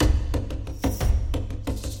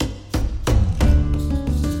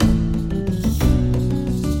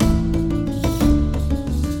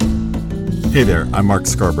Hey there, I'm Mark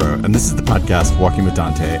Scarborough, and this is the podcast Walking with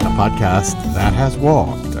Dante, a podcast that has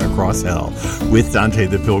walked across hell with Dante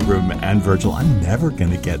the Pilgrim and Virgil. I'm never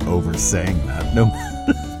going to get over saying that, no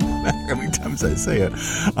matter how many times I say it.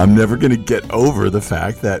 I'm never going to get over the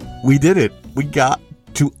fact that we did it. We got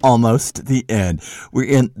to almost the end. We're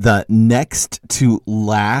in the next to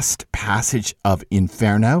last passage of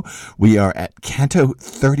Inferno. We are at Canto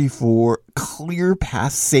 34, clear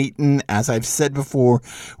past Satan. As I've said before,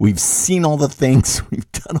 we've seen all the things,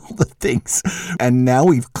 we've done all the things, and now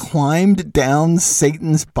we've climbed down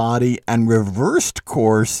Satan's body and reversed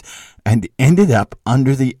course and ended up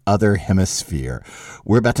under the other hemisphere.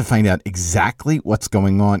 We're about to find out exactly what's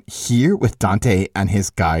going on here with Dante and his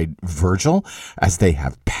guide Virgil as they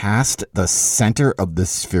have passed the center of the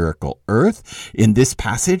spherical earth. In this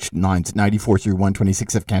passage, lines 94 through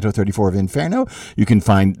 126 of Canto 34 of Inferno, you can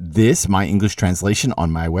find this, my English translation, on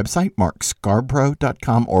my website,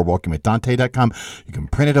 markscarborough.com or walkingwithdante.com. You can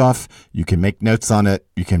print it off, you can make notes on it,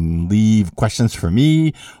 you can leave questions for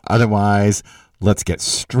me. Otherwise, let's get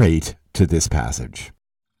straight to this passage.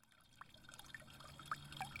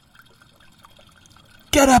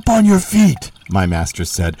 "Get up on your feet," my master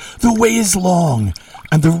said. "The way is long,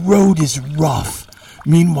 and the road is rough.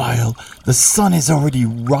 Meanwhile, the sun is already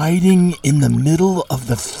riding in the middle of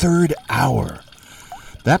the third hour."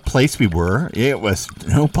 That place we were, it was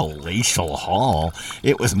no palatial hall.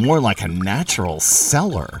 It was more like a natural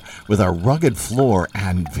cellar with a rugged floor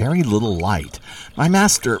and very little light. "My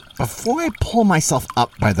master, before I pull myself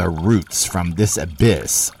up by the roots from this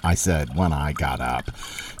abyss," I said when I got up,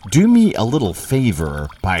 "do me a little favor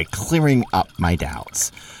by clearing up my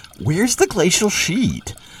doubts. Where's the glacial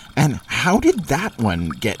sheet? And how did that one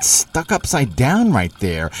get stuck upside down right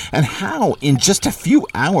there? And how, in just a few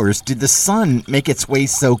hours, did the sun make its way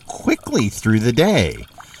so quickly through the day?"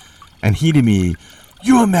 And he to me,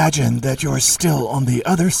 "You imagine that you're still on the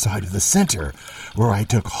other side of the center, where I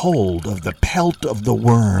took hold of the pelt of the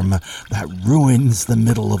worm that ruins the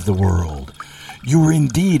middle of the world. You were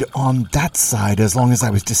indeed on that side as long as I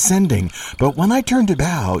was descending, but when I turned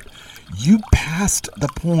about, you passed the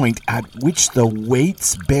point at which the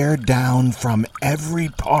weights bear down from every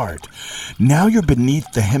part. Now you're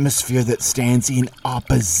beneath the hemisphere that stands in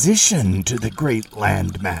opposition to the great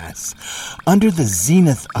landmass. Under the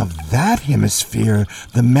zenith of that hemisphere,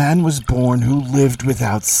 the man was born who lived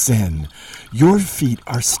without sin. Your feet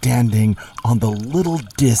are standing on the little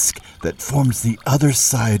disk that forms the other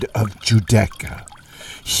side of Judeca.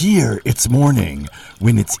 Here it's morning,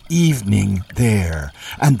 when it's evening there,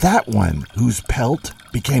 and that one whose pelt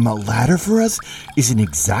became a ladder for us is in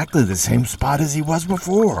exactly the same spot as he was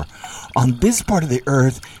before. On this part of the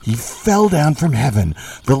earth, he fell down from heaven.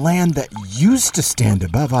 The land that used to stand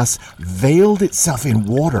above us veiled itself in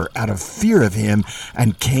water out of fear of him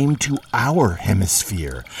and came to our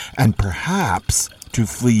hemisphere, and perhaps to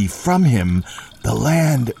flee from him, the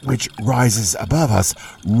land which rises above us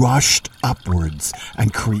rushed upwards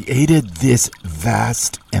and created this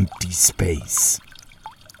vast empty space."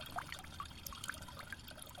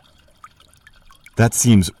 That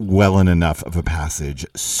seems well enough of a passage.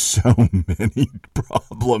 So many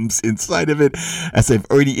problems inside of it. As I've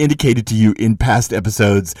already indicated to you in past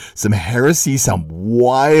episodes, some heresy, some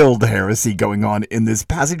wild heresy going on in this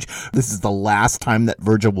passage. This is the last time that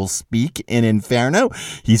Virgil will speak in Inferno.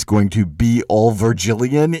 He's going to be all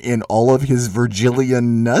Virgilian in all of his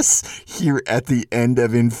Virgilianness here at the end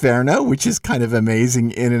of Inferno, which is kind of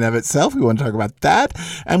amazing in and of itself. We want to talk about that.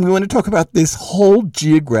 And we want to talk about this whole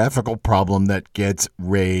geographical problem that gets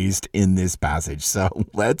raised in this passage. So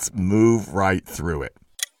let's move right through it.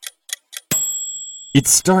 It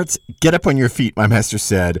starts, "Get up on your feet," my master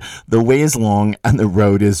said. "The way is long and the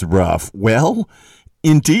road is rough." Well,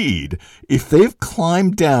 indeed, if they've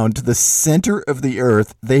climbed down to the center of the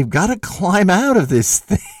earth, they've got to climb out of this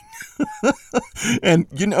thing. And,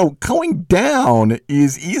 going down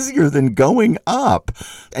is easier than going up.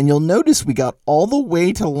 And you'll notice we got all the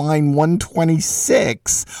way to line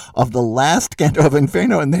 126 of the last Canto of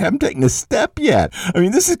Inferno, and they haven't taken a step yet. I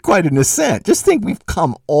mean, this is quite an ascent. Just think we've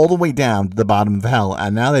come all the way down to the bottom of hell,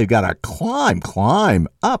 and now they've got to climb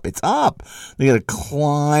up. It's up. They got to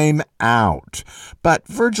climb out. But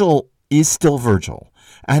Virgil is still Virgil.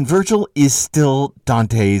 And Virgil is still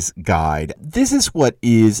Dante's guide. This is what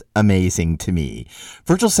is amazing to me.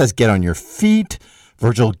 Virgil says, "Get on your feet."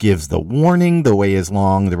 Virgil gives the warning, the way is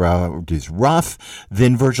long, the road is rough.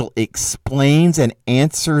 Then Virgil explains and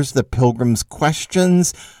answers the pilgrim's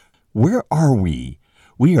questions. Where are we?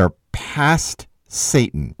 We are past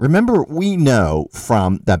Satan. Remember, we know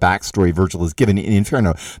from the backstory Virgil is given in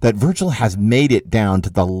Inferno that Virgil has made it down to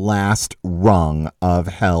the last rung of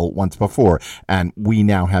hell once before, and we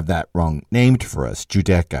now have that rung named for us,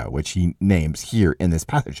 Judeca, which he names here in this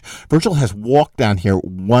passage. Virgil has walked down here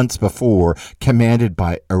once before, commanded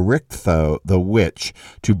by Erichtho, the witch,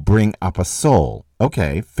 to bring up a soul.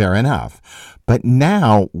 Okay, fair enough. But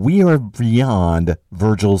now we are beyond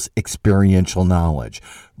Virgil's experiential knowledge.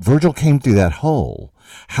 Virgil came through that hole.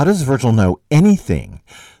 How does Virgil know anything?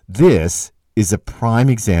 This is a prime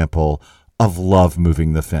example of love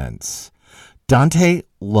moving the fence. Dante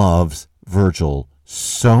loves Virgil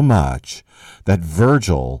so much that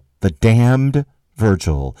Virgil, the damned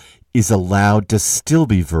Virgil, is allowed to still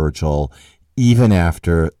be Virgil even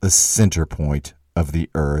after the center point of the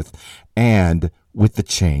earth and with the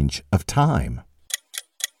change of time.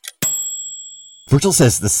 Virgil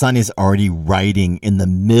says the sun is already riding in the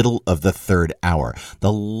middle of the third hour.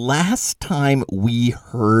 The last time we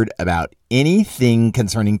heard about anything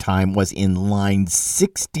concerning time was in line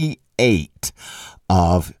 68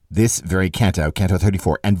 of this very canto, Canto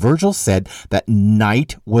 34. And Virgil said that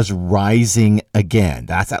night was rising again.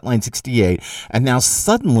 That's at line 68. And now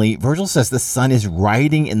suddenly Virgil says the sun is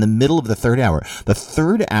riding in the middle of the third hour. The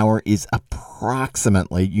third hour is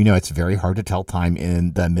approximately, it's very hard to tell time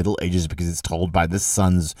in the Middle Ages because it's told by the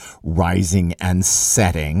sun's rising and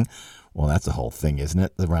setting. Well, that's the whole thing, isn't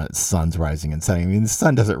it? The sun's rising and setting. I mean, the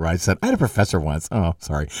sun doesn't rise and set. I had a professor once. Oh,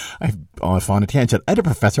 sorry. I'm off on a tangent. I had a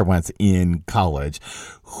professor once in college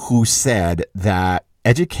who said that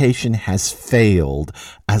education has failed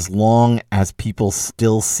as long as people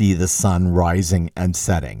still see the sun rising and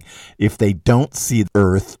setting. If they don't see the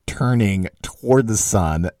earth turning toward the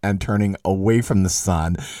sun and turning away from the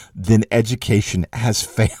sun, then education has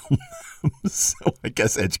failed. So I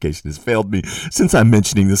guess education has failed me since I'm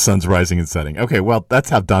mentioning the sun's rising and setting. Okay, well,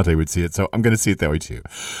 that's how Dante would see it, so I'm going to see it that way too.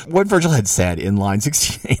 What Virgil had said in line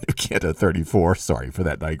 68 of Canto 34, sorry for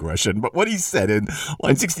that digression, but what he said in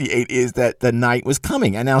line 68 is that the night was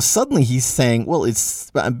coming, and now suddenly he's saying, well,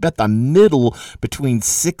 it's about the middle between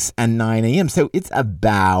 6 and 9 a.m., so it's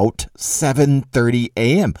about 7:30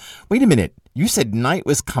 a.m. Wait a minute, you said night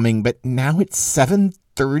was coming, but now it's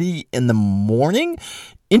 7:30 in the morning?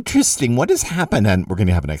 Interesting. What has happened? And we're going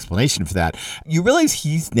to have an explanation for that. You realize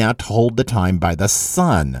he's now told the time by the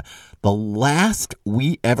sun. The last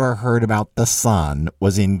we ever heard about the sun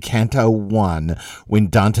was in Canto 1 when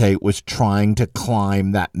Dante was trying to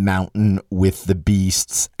climb that mountain with the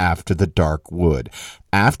beasts after the dark wood.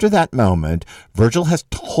 After that moment, Virgil has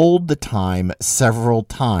told the time several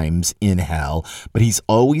times in hell, but he's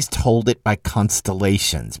always told it by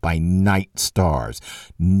constellations, by night stars.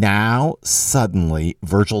 Now, suddenly,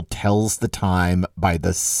 Virgil tells the time by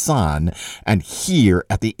the sun, and here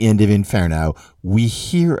at the end of Inferno, we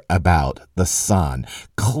hear about the sun.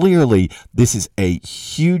 Clearly, this is a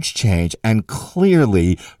huge change, and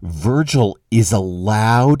clearly, Virgil is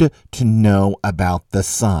allowed to know about the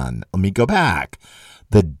sun. Let me go back.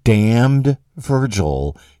 The damned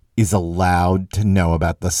Virgil is allowed to know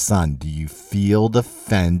about the sun. Do you feel the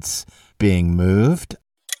fence being moved?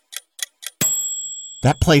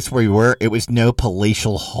 That place where we were, it was no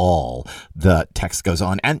palatial hall, the text goes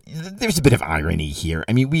on. And there's a bit of irony here.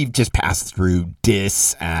 I mean, we've just passed through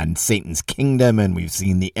Dis and Satan's kingdom, and we've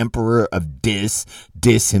seen the emperor of Dis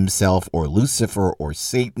himself, or Lucifer, or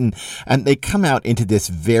Satan. And they come out into this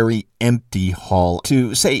very empty hall.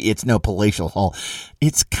 To say it's no palatial hall,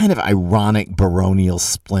 it's kind of ironic baronial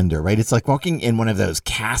splendor, right? It's like walking in one of those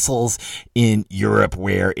castles in Europe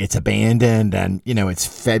where it's abandoned and, it's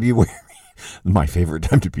February. My favorite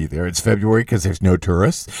time to be there. It's February because there's no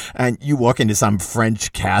tourists. And you walk into some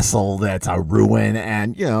French castle that's a ruin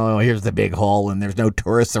and, here's the big hall and there's no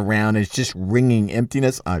tourists around. It's just ringing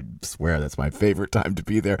emptiness. I swear that's my favorite time to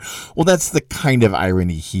be there. Well, that's the kind of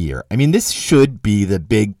irony here. I mean, this should be the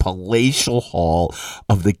big palatial hall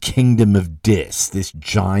of the kingdom of Dis, this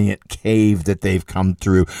giant cave that they've come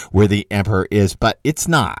through where the emperor is, but it's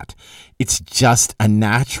not. It's just a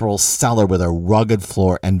natural cellar with a rugged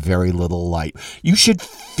floor and very little light. You should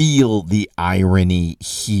feel the irony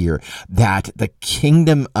here that the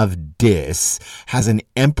kingdom of Dis has an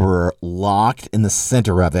emperor locked in the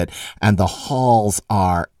center of it, and the halls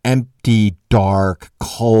are empty, dark,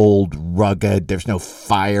 cold, rugged. There's no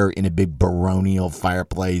fire in a big baronial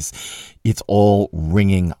fireplace. It's all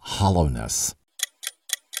ringing hollowness.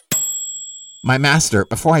 My master,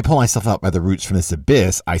 before I pull myself up by the roots from this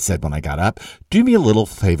abyss, I said when I got up, do me a little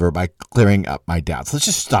favor by clearing up my doubts. Let's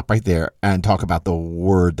just stop right there and talk about the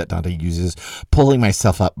word that Dante uses, pulling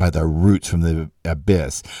myself up by the roots from the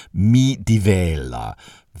abyss. Mi divela.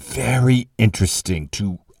 Very interesting.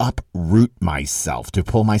 To uproot myself, to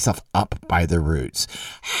pull myself up by the roots.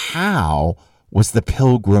 How was the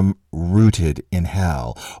pilgrim rooted in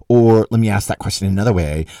hell? Or let me ask that question another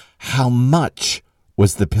way. How much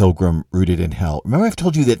was the pilgrim rooted in hell? Remember, I've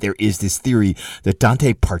told you that there is this theory that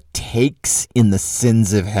Dante partakes in the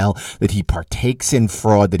sins of hell, that he partakes in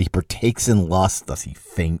fraud, that he partakes in lust, thus he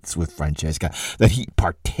faints with Francesca, that he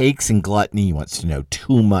partakes in gluttony, he wants to know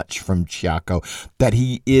too much from Ciacco, that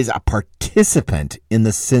he is a participant in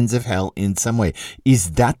the sins of hell in some way.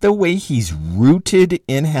 Is that the way he's rooted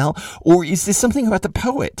in hell? Or is this something about the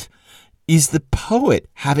poet? Is the poet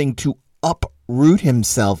having to uproot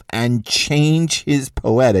himself and change his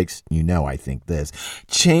poetics? You know, I think this.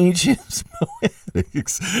 Change his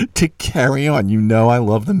poetics to carry on. You know, I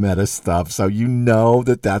love the meta stuff, so you know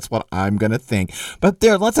that that's what I'm going to think. But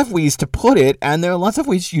there are lots of ways to put it, and there are lots of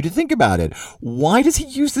ways for you to think about it. Why does he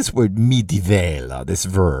use this word midivela, this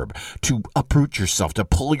verb, to uproot yourself, to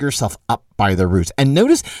pull yourself up by the roots? And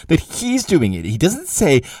notice that he's doing it. He doesn't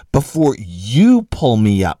say, before you pull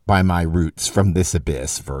me up by my roots from this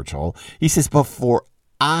abyss, Virgil. He says, before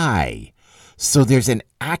I. So there's an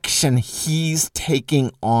action he's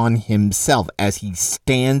taking on himself as he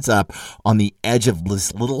stands up on the edge of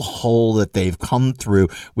this little hole that they've come through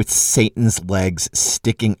with Satan's legs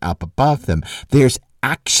sticking up above them. There's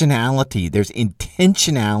actionality, there's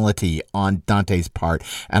intentionality on Dante's part,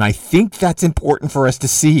 and I think that's important for us to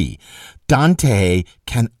see. Dante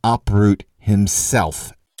can uproot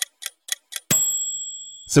himself.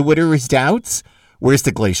 So what are his doubts? Where's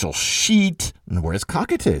the glacial sheet? And where's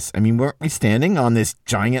Cocytus? I mean, weren't we standing on this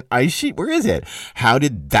giant ice sheet? Where is it? How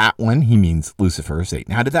did that one, he means Lucifer,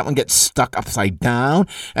 Satan, how did that one get stuck upside down?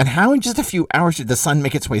 And how in just a few hours did the sun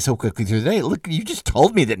make its way so quickly through the day? Look, you just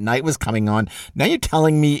told me that night was coming on. Now you're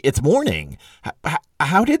telling me it's morning.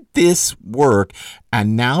 How did this work?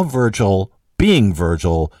 And now Virgil, being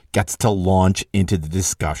Virgil, gets to launch into the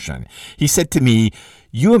discussion. He said to me,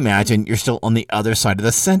 you imagine you're still on the other side of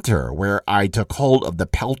the center, where I took hold of the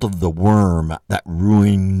pelt of the worm that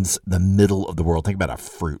ruins the middle of the world. Think about a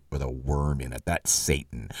fruit with a worm in it. That's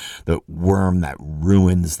Satan, the worm that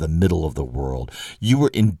ruins the middle of the world. You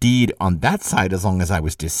were indeed on that side as long as I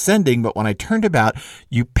was descending, but when I turned about,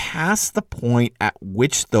 you passed the point at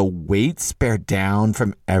which the weights bear down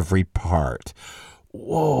from every part.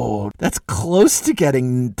 Whoa, that's close to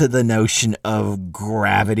getting to the notion of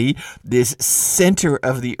gravity, this center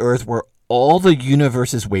of the earth where all the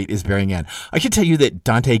universe's weight is bearing in. I can tell you that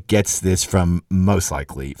Dante gets this from, most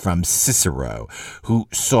likely, from Cicero, who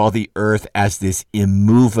saw the earth as this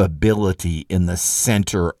immovability in the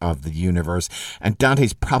center of the universe. And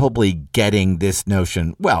Dante's probably getting this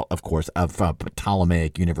notion, well, of course, of a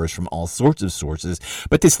Ptolemaic universe from all sorts of sources,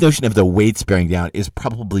 but this notion of the weights bearing down is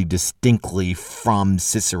probably distinctly from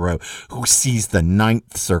Cicero, who sees the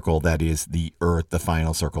ninth circle, that is the earth, the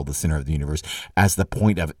final circle, the center of the universe, as the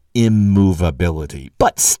point of immovability.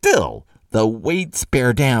 But still, the weights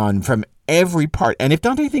bear down from every part. And if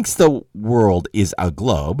Dante thinks the world is a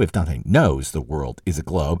globe, if Dante knows the world is a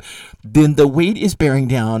globe, then the weight is bearing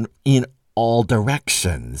down in all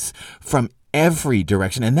directions, from every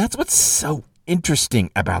direction. And that's what's so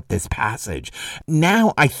interesting about this passage.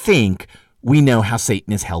 Now, I think we know how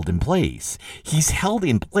Satan is held in place. He's held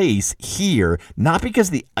in place here, not because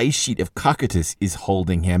the ice sheet of Cocytus is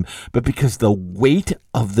holding him, but because the weight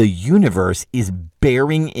of the universe is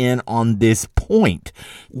bearing in on this point,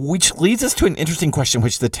 which leads us to an interesting question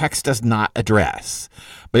which the text does not address.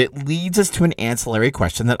 But it leads us to an ancillary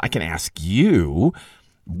question that I can ask you.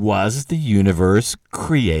 Was the universe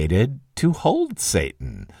created to hold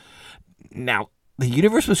Satan? Now, the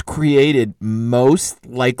universe was created most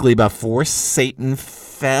likely before Satan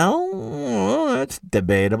fell. That's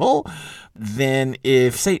debatable. Then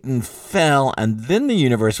if Satan fell and then the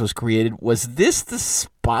universe was created, was this the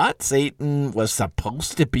spot Satan was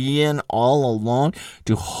supposed to be in all along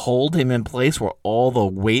to hold him in place where all the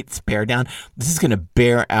weights bear down? This is going to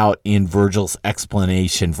bear out in Virgil's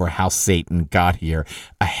explanation for how Satan got here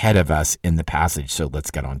ahead of us in the passage. So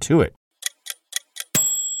let's get on to it.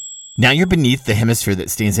 Now you're beneath the hemisphere that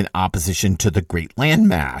stands in opposition to the great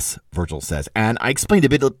landmass, Virgil says. And I explained a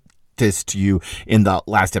bit of this to you in the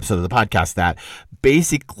last episode of the podcast, that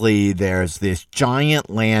basically there's this giant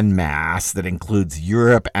landmass that includes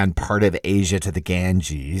Europe and part of Asia to the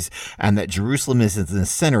Ganges, and that Jerusalem is in the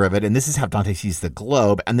center of it. And this is how Dante sees the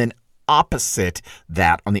globe. And then opposite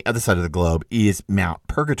that, on the other side of the globe, is Mount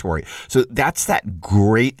Purgatory. So that's that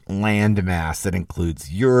great landmass that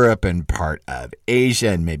includes Europe and part of Asia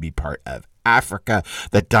and maybe part of Africa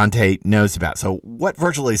that Dante knows about. So what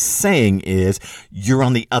Virgil is saying is you're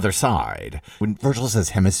on the other side. When Virgil says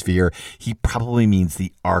hemisphere, he probably means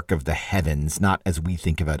the arc of the heavens, not as we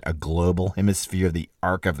think of it, a global hemisphere, the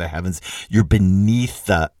arc of the heavens. You're beneath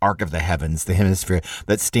the arc of the heavens, the hemisphere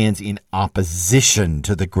that stands in opposition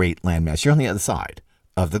to the great landmass. You're on the other side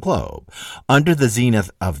of the globe. Under the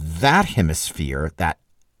zenith of that hemisphere, that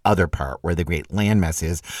other part where the great landmass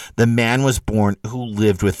is, the man was born who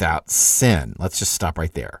lived without sin. Let's just stop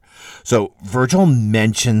right there. So Virgil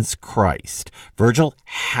mentions Christ. Virgil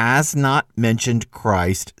has not mentioned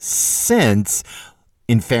Christ since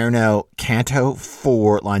Inferno, Canto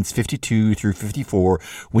 4, lines 52 through 54,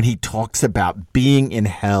 when he talks about being in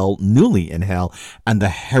hell, newly in hell, and the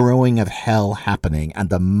harrowing of hell happening, and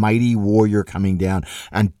the mighty warrior coming down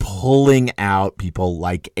and pulling out people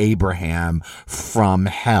like Abraham from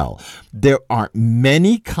hell. There are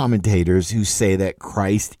many commentators who say that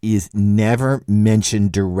Christ is never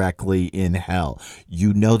mentioned directly in hell.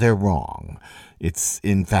 You know they're wrong. It's,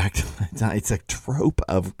 in fact, it's a trope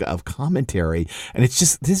of commentary. And it's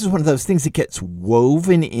just, this is one of those things that gets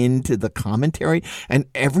woven into the commentary and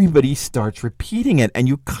everybody starts repeating it. And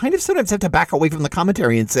you kind of sometimes have to back away from the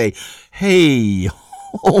commentary and say, hey,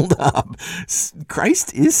 hold up.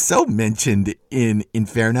 Christ is so mentioned in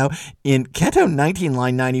Inferno. In Canto 19,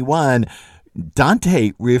 line 91,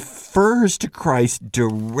 Dante refers to Christ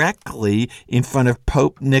directly in front of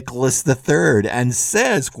Pope Nicholas III and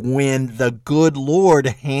says, when the good Lord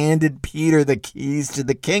handed Peter the keys to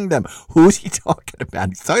the kingdom. Who's he talking about?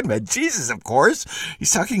 He's talking about Jesus, of course.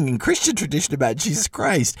 He's talking in Christian tradition about Jesus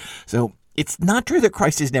Christ. So it's not true that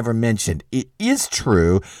Christ is never mentioned. It is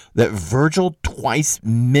true that Virgil twice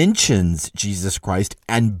mentions Jesus Christ,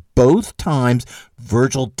 and both times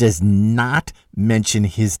Virgil does not mention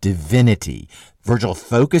his divinity. Virgil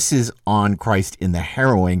focuses on Christ in the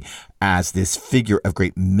harrowing as this figure of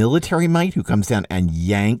great military might who comes down and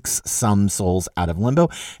yanks some souls out of limbo.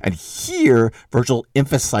 And here, Virgil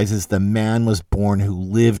emphasizes the man was born who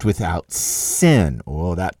lived without sin.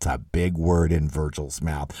 Oh, that's a big word in Virgil's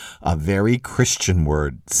mouth. A very Christian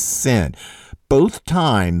word, sin. Both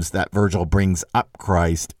times that Virgil brings up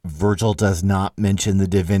Christ, Virgil does not mention the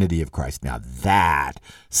divinity of Christ. Now that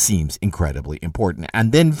seems incredibly important.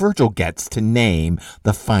 And then Virgil gets to name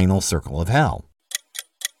the final circle of hell.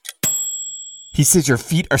 He says your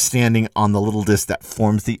feet are standing on the little disc that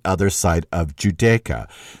forms the other side of Judaica.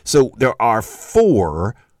 So there are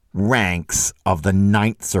 4 ranks of the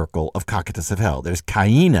 9th circle of Cocytus of Hell. There's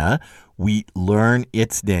Caina. We learn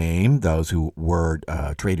its name, those who were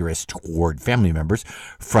traitorous toward family members,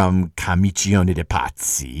 from Camicione de'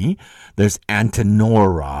 Pazzi. There's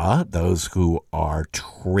Antenora, those who are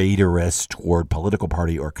traitorous toward political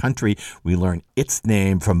party or country. We learn its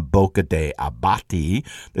name from Bocca de' Abbati.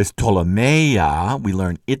 There's Tolomea. We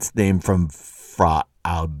learn its name from Fra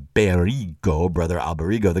Alberigo, Brother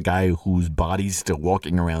Alberigo, the guy whose body's still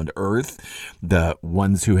walking around Earth, the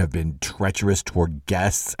ones who have been treacherous toward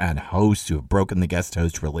guests and hosts who have broken the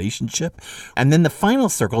guest-host relationship. And then the final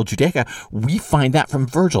circle, Judaica, we find that from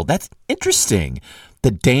Virgil. That's interesting. The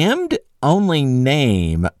damned only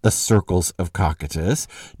name the circles of Cocytus.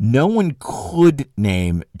 No one could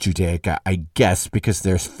name Judaica, I guess, because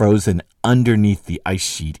they're frozen underneath the ice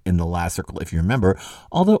sheet in the last circle, if you remember.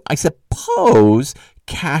 Although I suppose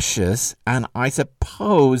Cassius and I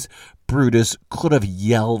suppose Brutus could have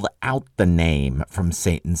yelled out the name from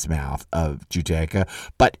Satan's mouth of Judaica,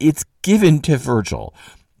 but it's given to Virgil.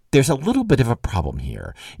 There's a little bit of a problem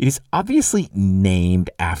here. It is obviously named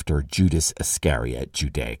after Judas Iscariot,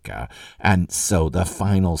 Judaica, and so the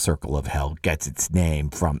final circle of hell gets its name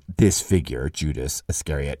from this figure, Judas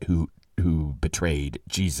Iscariot, who betrayed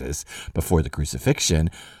Jesus before the crucifixion.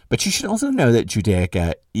 But you should also know that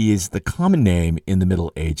Judaica is the common name in the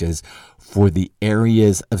Middle Ages for the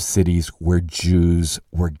areas of cities where Jews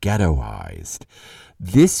were ghettoized.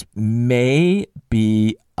 This may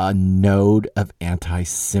be a node of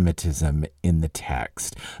anti-Semitism in the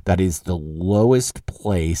text. That is, the lowest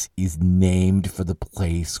place is named for the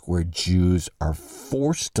place where Jews are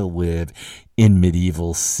forced to live in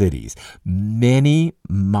medieval cities. Many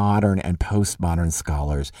modern and postmodern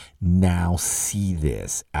scholars now see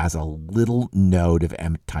this as a little node of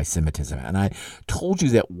anti-Semitism. And I told you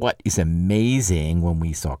that what is amazing when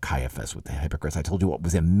we saw Caiaphas with the hypocrites, I told you what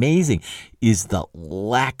was amazing is the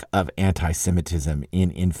lack of anti-Semitism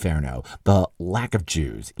in Inferno, the lack of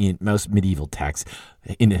Jews in most medieval texts.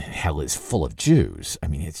 In hell is full of Jews. I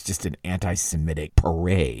mean, it's just an anti-Semitic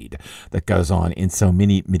parade that goes on in so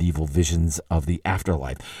many medieval visions of the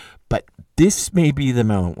afterlife. But this may be the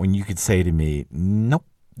moment when you could say to me, nope,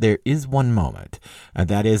 there is one moment, and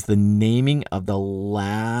that is the naming of the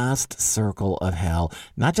last circle of hell,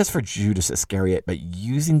 not just for Judas Iscariot, but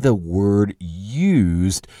using the word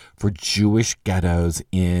used for Jewish ghettos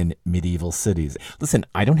in medieval cities. Listen,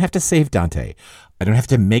 I don't have to save Dante. I don't have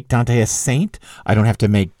to make Dante a saint. I don't have to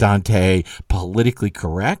make Dante politically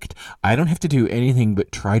correct. I don't have to do anything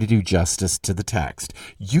but try to do justice to the text.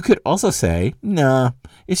 You could also say, nah,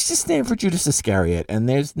 it's just named for Judas Iscariot, and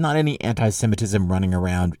there's not any anti-Semitism running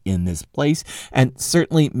around in this place, and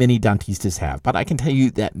certainly many Dantistas have. But I can tell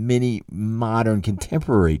you that many modern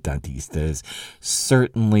contemporary Dantistas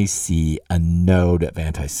certainly see a node of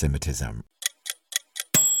anti-Semitism.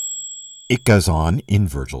 It goes on in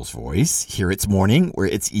Virgil's voice. Here it's morning, where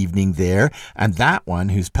it's evening there, and that one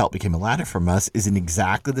whose pelt became a ladder from us is in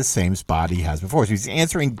exactly the same spot he has before. So he's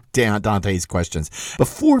answering Dante's questions.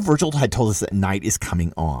 Before, Virgil had told us that night is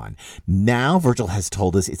coming on. Now Virgil has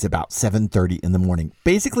told us it's about 7:30 in the morning.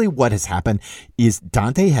 Basically what has happened is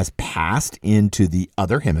Dante has passed into the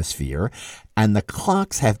other hemisphere, and the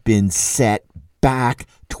clocks have been set back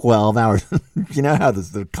 12 hours. You know how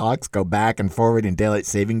the clocks go back and forward in daylight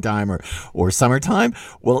saving time or summertime?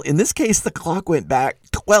 Well, in this case, the clock went back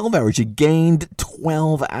 12 hours. You gained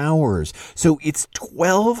 12 hours. So it's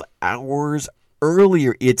 12 hours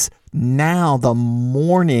earlier. It's now the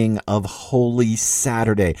morning of Holy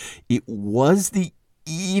Saturday. It was the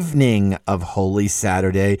evening of Holy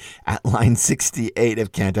Saturday at line 68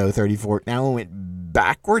 of Canto 34. Now it went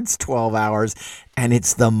backwards 12 hours, and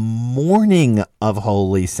it's the morning of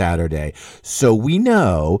Holy Saturday. So we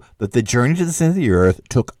know that the journey to the center of the earth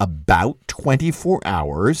took about 24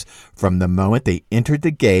 hours from the moment they entered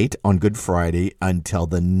the gate on Good Friday until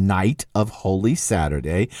the night of Holy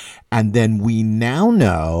Saturday. And then we now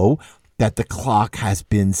know that the clock has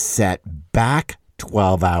been set back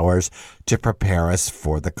 12 hours to prepare us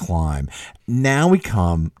for the climb. Now we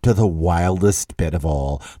come to the wildest bit of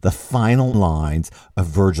all, the final lines of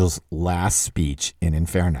Virgil's last speech in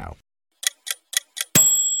Inferno.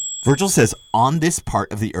 Virgil says, on this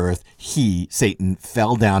part of the earth, he, Satan,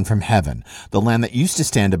 fell down from heaven. The land that used to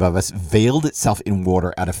stand above us veiled itself in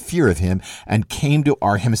water out of fear of him and came to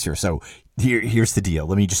our hemisphere. So here's the deal.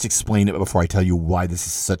 Let me just explain it before I tell you why this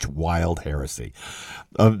is such wild heresy.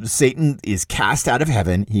 Satan is cast out of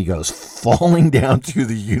heaven. He goes falling down through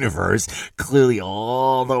the universe, clearly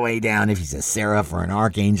all the way down. If he's a seraph or an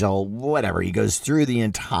archangel, whatever, he goes through the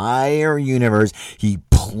entire universe. He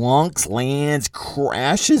plunks, lands,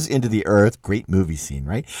 crashes into the earth. Great movie scene,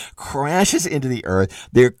 right? Crashes into the earth.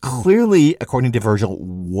 There clearly, according to Virgil,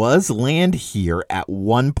 was land here at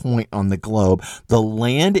one point on the globe. The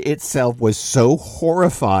land itself was so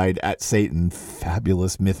horrified at Satan,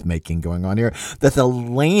 fabulous myth making going on here, that the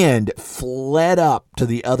land fled up to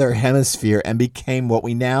the other hemisphere and became what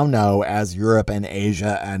we now know as Europe and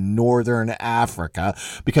Asia and Northern Africa,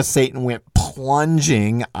 because Satan went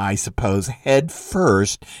plunging, I suppose, head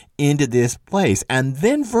first into this place. And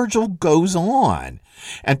then Virgil goes on.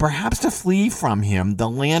 And perhaps to flee from him, the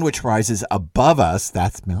land which rises above us,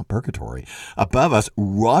 that's Mount Purgatory, above us,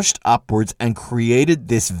 rushed upwards and created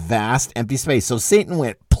this vast empty space. So Satan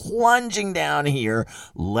went plunging down here,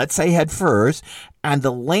 let's say head first, and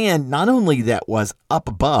the land, not only that was up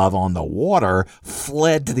above on the water,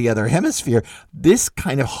 fled to the other hemisphere. This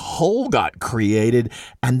kind of hole got created,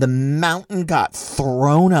 and the mountain got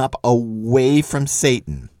thrown up away from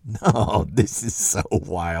Satan. No, this is so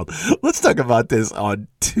wild. Let's talk about this on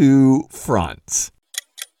two fronts.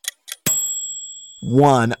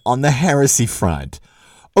 One, on the heresy front.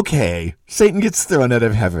 Okay, Satan gets thrown out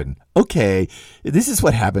of heaven. Okay, this is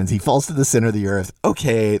what happens. He falls to the center of the earth.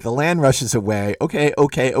 Okay, the land rushes away. Okay.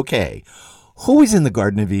 Who was in the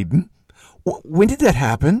Garden of Eden? When did that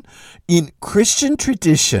happen? In Christian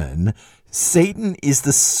tradition, Satan is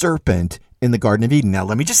the serpent in the Garden of Eden. Now,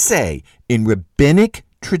 let me just say, in rabbinic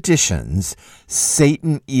traditions,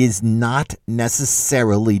 Satan is not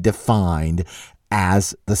necessarily defined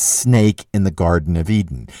as the snake in the Garden of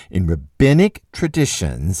Eden. In rabbinic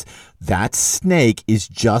traditions, that snake is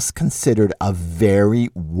just considered a very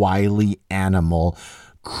wily animal.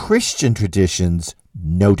 Christian traditions,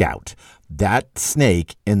 no doubt, that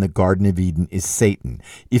snake in the Garden of Eden is Satan.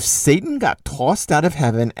 If Satan got tossed out of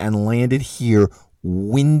heaven and landed here,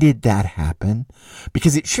 when did that happen?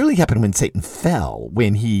 Because it surely happened when Satan fell,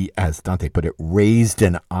 when he, as Dante put it, raised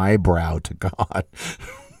an eyebrow to God.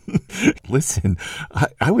 Listen,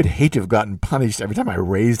 I would hate to have gotten punished every time I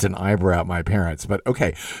raised an eyebrow at my parents, but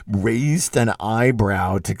okay, raised an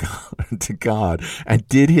eyebrow to God and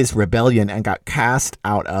did his rebellion and got cast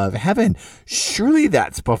out of heaven. Surely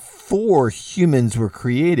that's before humans were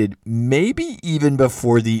created, maybe even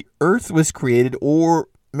before the earth was created, or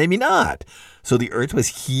maybe not. So the earth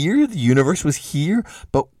was here, the universe was here,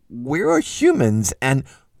 but where are humans, and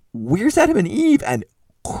where's Adam and Eve, and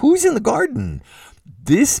who's in the garden?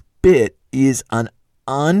 This bit is an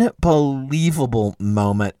unbelievable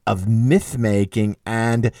moment of myth-making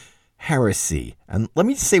and heresy. And let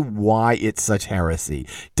me say why it's such heresy.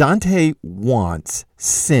 Dante wants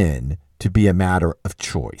sin to be a matter of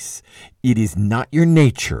choice. It is not your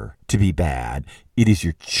nature to be bad. It is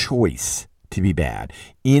your choice to be bad.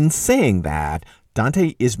 In saying that,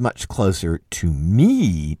 Dante is much closer to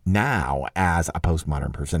me now as a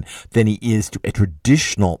postmodern person than he is to a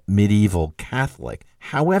traditional medieval Catholic.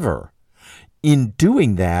 However, in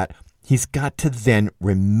doing that, he's got to then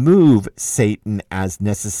remove Satan as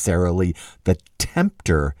necessarily the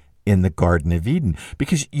tempter in the Garden of Eden,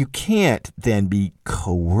 because you can't then be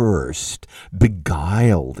coerced,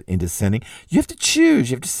 beguiled into sinning. You have to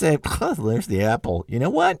choose. You have to say, oh, there's the apple. You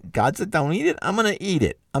know what? God said don't eat it. I'm going to eat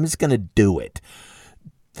it. I'm just going to do it.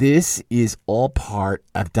 This is all part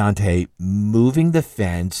of Dante moving the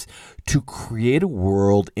fence to create a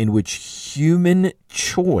world in which human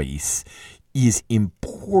choice is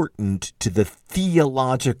important to the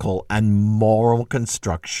theological and moral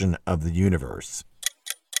construction of the universe.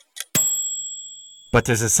 But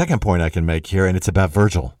there's a second point I can make here, and it's about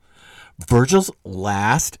Virgil. Virgil's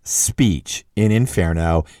last speech in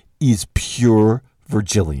Inferno is pure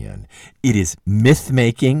Virgilian. It is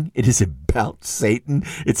myth-making. It is about Satan.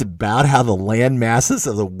 It's about how the land masses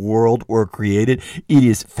of the world were created. It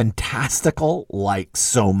is fantastical, like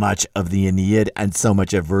so much of the Aeneid and so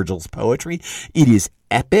much of Virgil's poetry. It is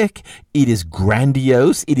epic. It is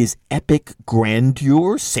grandiose. It is epic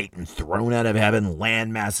grandeur. Satan thrown out of heaven,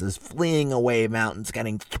 land masses fleeing away, mountains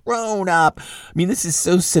getting thrown up. I mean, this is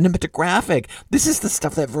so cinematographic. This is the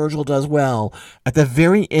stuff that Virgil does well. At the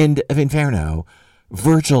very end of Inferno,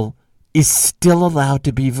 Virgil is still allowed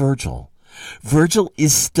to be Virgil. Virgil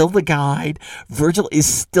is still the guide. Virgil is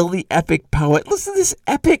still the epic poet. Listen to this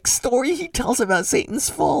epic story he tells about Satan's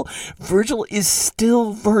fall. Virgil is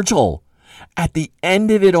still Virgil. At the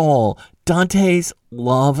end of it all, Dante's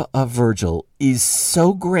love of Virgil is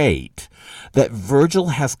so great that Virgil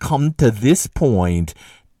has come to this point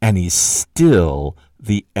and he's still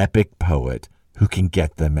the epic poet who can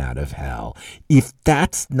get them out of hell. If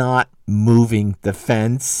that's not moving the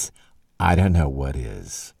fence, I don't know what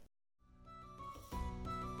is.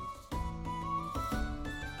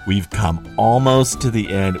 We've come almost to the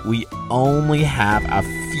end. We only have a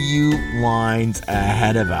few lines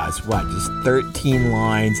ahead of us. Just 13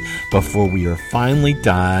 lines before we are finally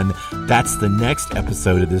done. That's the next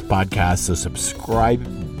episode of this podcast. So subscribe,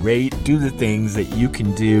 rate, do the things that you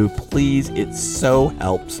can do. Please, it so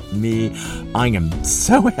helps me. I am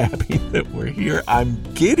so happy that we're here. I'm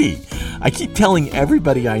giddy. I keep telling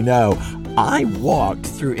everybody I know, I walked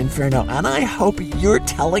through Inferno, and I hope you're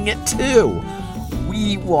telling it too.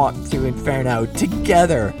 We walked through Inferno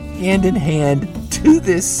together, hand in hand, to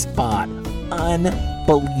this spot.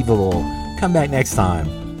 Unbelievable. Come back next time.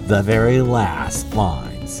 The very last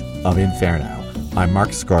lines of Inferno. I'm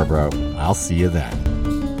Mark Scarborough. I'll see you then.